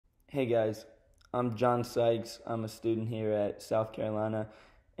Hey guys, I'm John Sykes. I'm a student here at South Carolina,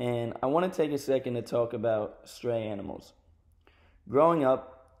 and I want to take a second to talk about stray animals. Growing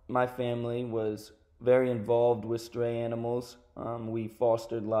up, my family was very involved with stray animals. We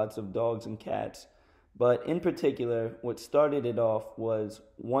fostered lots of dogs and cats, but in particular, what started it off was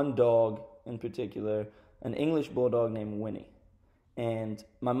one dog in particular, an English bulldog named Winnie. And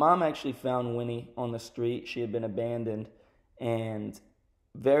my mom actually found Winnie on the street. She had been abandoned, and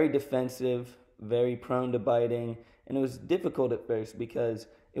very defensive, very prone to biting, and it was difficult at first because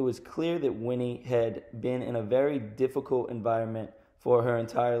it was clear that Winnie had been in a very difficult environment for her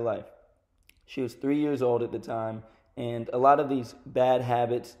entire life. She was 3 years old at the time, and a lot of these bad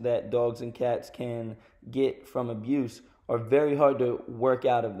habits that dogs and cats can get from abuse are very hard to work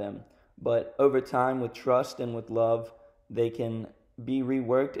out of them. But over time, with trust and with love, they can be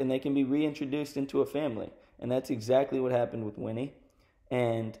reworked and they can be reintroduced into a family. And that's exactly what happened with Winnie.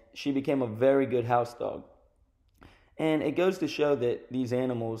 And she became a very good house dog. And it goes to show that these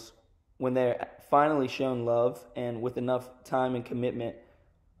animals, when they're finally shown love and with enough time and commitment,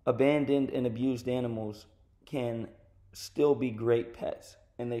 abandoned and abused animals can still be great pets.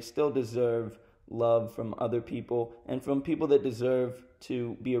 And they still deserve love from other people and from people that deserve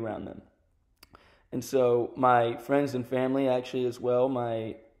to be around them. And so my friends and family actually as well,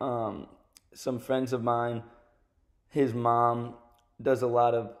 some friends of mine, his mom does a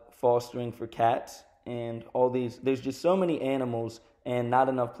lot of fostering for cats and all these. There's just so many animals and not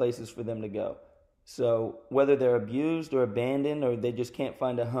enough places for them to go. So whether they're abused or abandoned or they just can't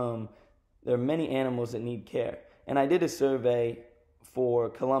find a home, there are many animals that need care. And I did a survey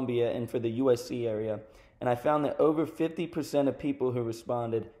for Columbia and for the USC area, and I found that over 50% of people who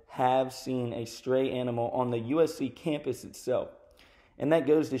responded have seen a stray animal on the USC campus itself. And that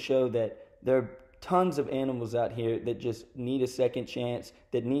goes to show that there are tons of animals out here that just need a second chance,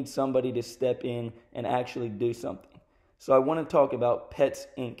 that need somebody to step in and actually do something. So I want to talk about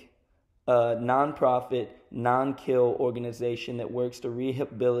PetsInc, a nonprofit, non-kill organization that works to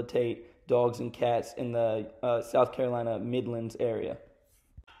rehabilitate dogs and cats in the South Carolina Midlands area.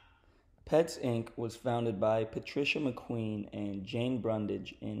 PetsInc was founded by Patricia McQueen and Jane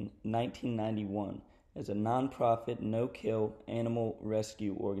Brundage in 1991 as a nonprofit, no-kill animal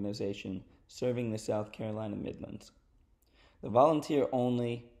rescue organization serving the South Carolina Midlands. The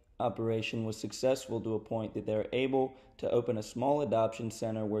volunteer-only operation was successful to a point that they were able to open a small adoption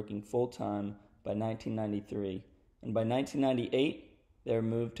center working full-time by 1993, and by 1998, they were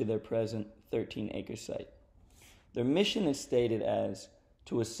moved to their present 13-acre site. Their mission is stated as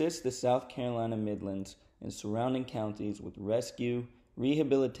to assist the South Carolina Midlands and surrounding counties with rescue,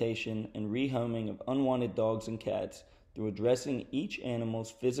 rehabilitation, and rehoming of unwanted dogs and cats through addressing each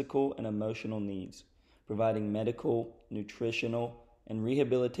animal's physical and emotional needs, providing medical, nutritional, and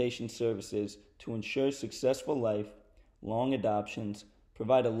rehabilitation services to ensure successful life, long adoptions,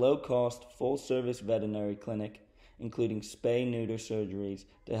 provide a low-cost, full-service veterinary clinic, including spay-neuter surgeries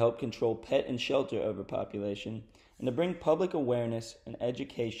to help control pet and shelter overpopulation, and to bring public awareness and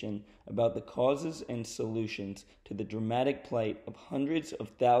education about the causes and solutions to the dramatic plight of hundreds of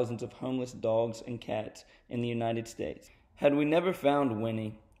thousands of homeless dogs and cats in the United States. Had we never found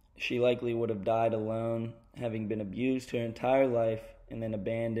Winnie, she likely would have died alone, having been abused her entire life and then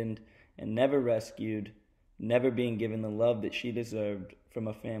abandoned and never rescued, never being given the love that she deserved from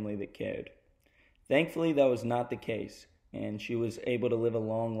a family that cared. Thankfully, that was not the case, and she was able to live a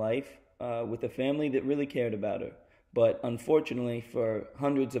long life with a family that really cared about her. But unfortunately, for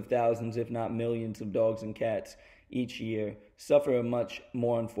hundreds of thousands, if not millions of dogs and cats each year, suffer a much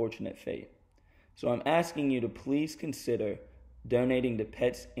more unfortunate fate. So I'm asking you to please consider donating to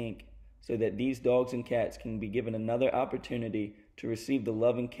PetsInc so that these dogs and cats can be given another opportunity to receive the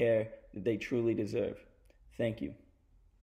love and care that they truly deserve. Thank you.